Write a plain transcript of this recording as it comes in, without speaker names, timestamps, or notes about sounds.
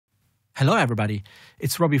Hello everybody,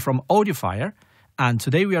 it's Robbie from AudioFire, and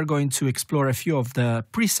today we are going to explore a few of the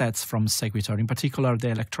presets from SEQui2R, in particular the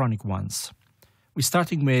electronic ones. We're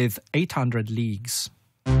starting with 800 leagues.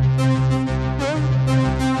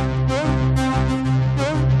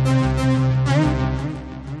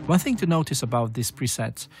 One thing to notice about this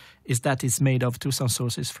preset is that it's made of two sound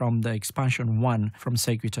sources from the expansion 1 from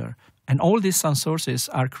SEQui2R, and all these sound sources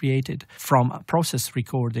are created from process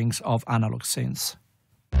recordings of analog synths.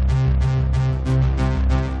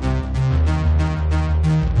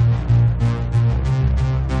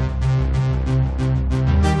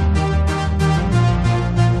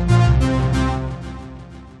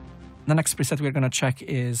 The next preset we're going to check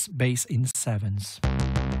is bass in sevens.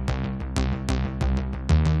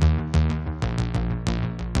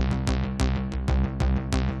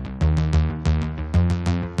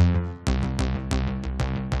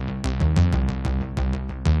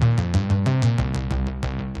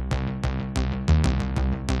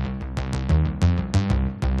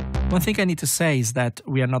 One thing I need to say is that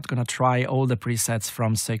we are not going to try all the presets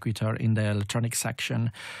from SEQui2R in the electronic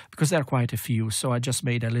section because there are quite a few, so I just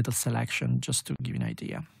made a little selection just to give you an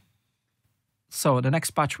idea. So the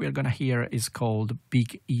next patch we are going to hear is called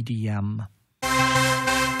Big EDM.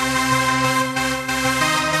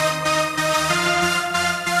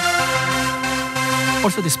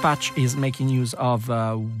 Also, this patch is making use of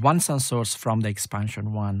one sound source from the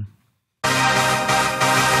expansion 1.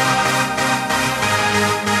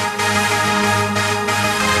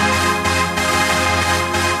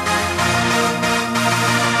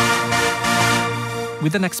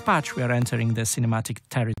 With the next patch, we are entering the cinematic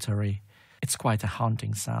territory. It's quite a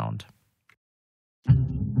haunting sound.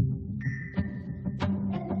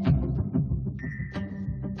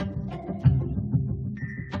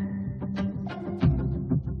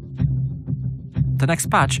 The next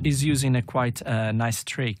patch is using a quite nice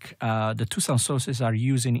trick. The two sound sources are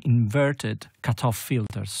using inverted cutoff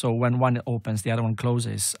filters. So when one opens, the other one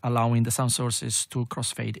closes, allowing the sound sources to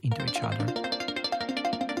crossfade into each other.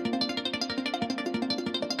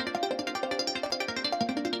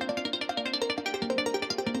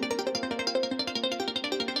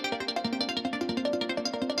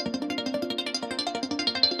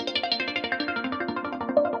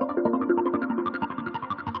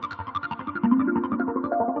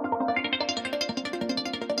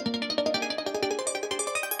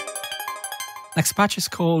 Next patch is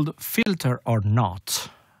called Filter or Not.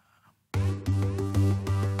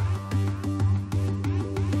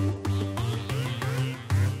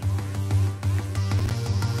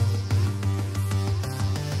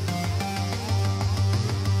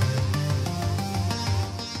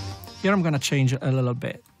 Here I'm going to change a little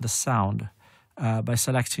bit the sound by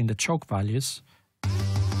selecting the choke values.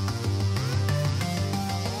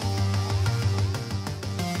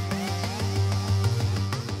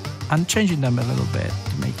 And changing them a little bit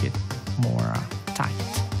to make it more tight.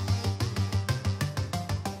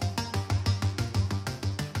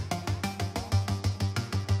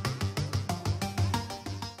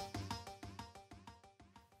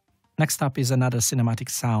 Next up is another cinematic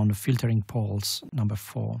sound, filtering poles, number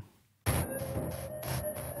 4.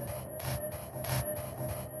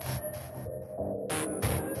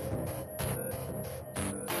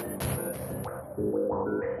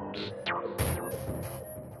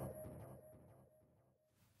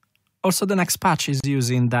 Also, the next patch is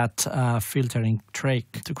using that filtering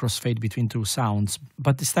trick to crossfade between two sounds,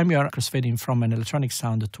 but this time we are crossfading from an electronic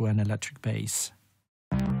sound to an electric bass.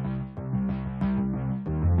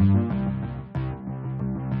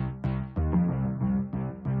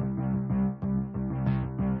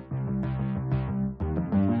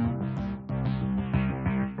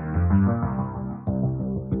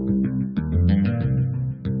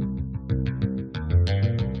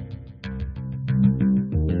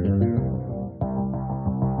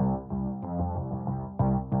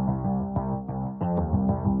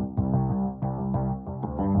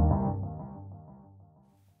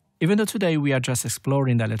 Even though today we are just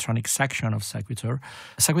exploring the electronic section of SEQui2R,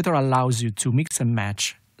 SEQui2R allows you to mix and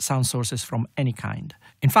match sound sources from any kind.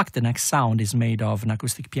 In fact, the next sound is made of an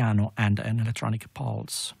acoustic piano and an electronic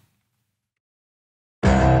pulse.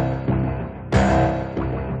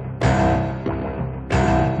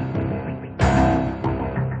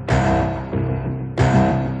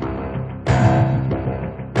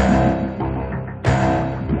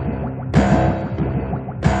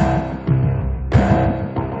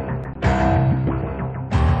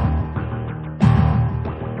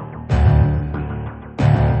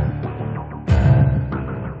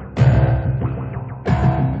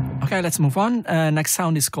 Okay, let's move on. Next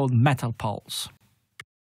sound is called Metal Pulse.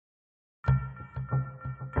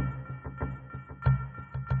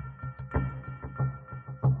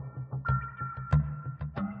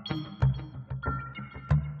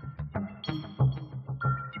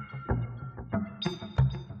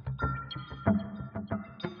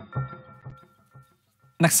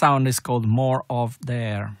 Next sound is called More of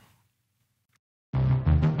There.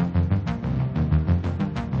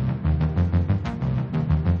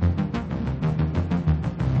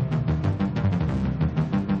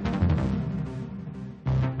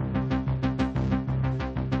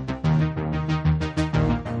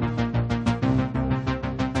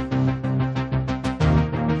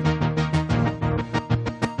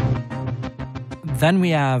 Then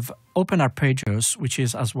we have Open Arpeggios, which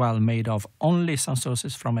is as well made of only sound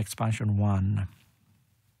sources from expansion 1.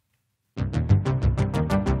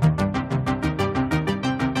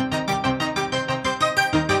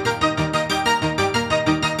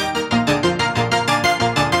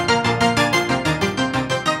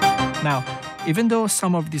 Now, even though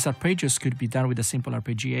some of these arpeggios could be done with a simple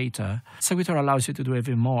arpeggiator, SEQui2R allows you to do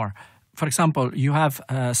even more. For example, you have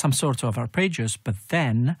some sort of arpeggios, but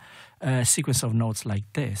then a sequence of notes like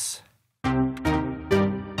this,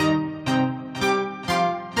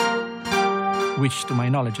 which to my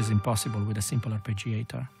knowledge is impossible with a simple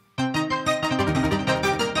arpeggiator.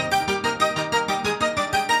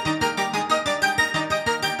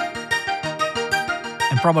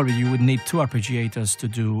 And probably you would need two arpeggiators to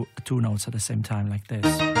do two notes at the same time like this.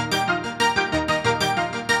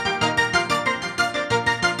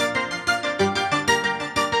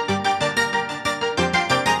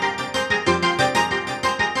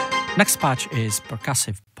 Next patch is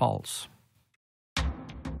Percussive Pulse.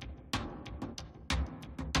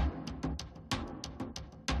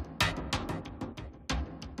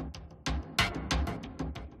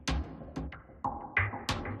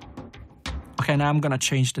 Okay, now I'm going to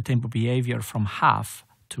change the tempo behavior from half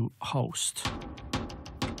to host.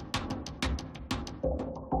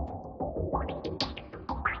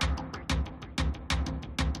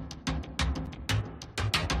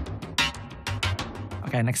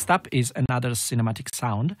 Okay, next up is another cinematic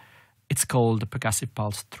sound. It's called Percussive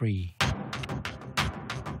Pulse 3.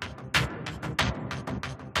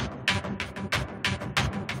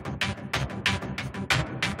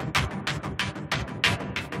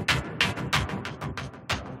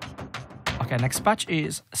 Okay, next patch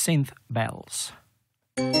is Synth Bells.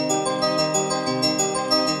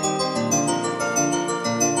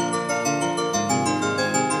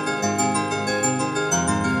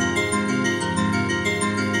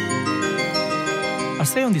 I'll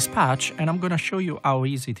stay on this patch and I'm going to show you how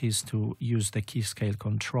easy it is to use the key scale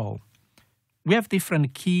control. We have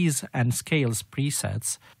different keys and scales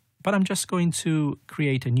presets, but I'm just going to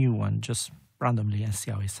create a new one just randomly and see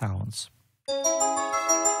how it sounds.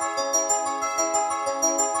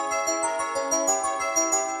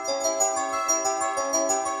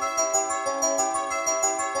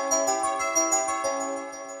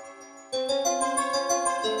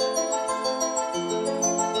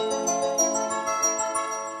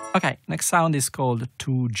 Okay, next sound is called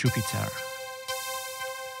To Jupiter.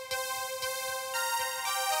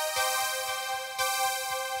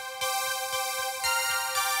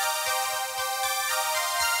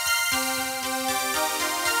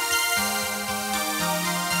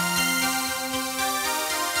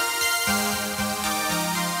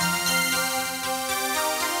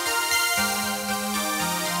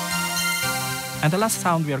 And the last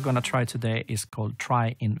sound we are going to try today is called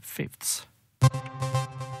Try in Fifths.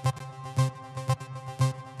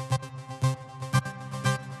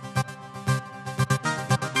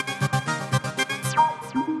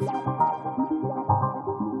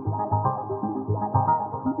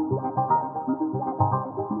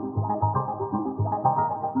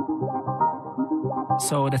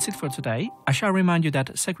 So that's it for today. I shall remind you that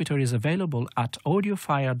SEQui2R is available at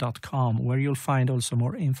audiofire.com, where you'll find also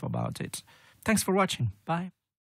more info about it. Thanks for watching. Bye.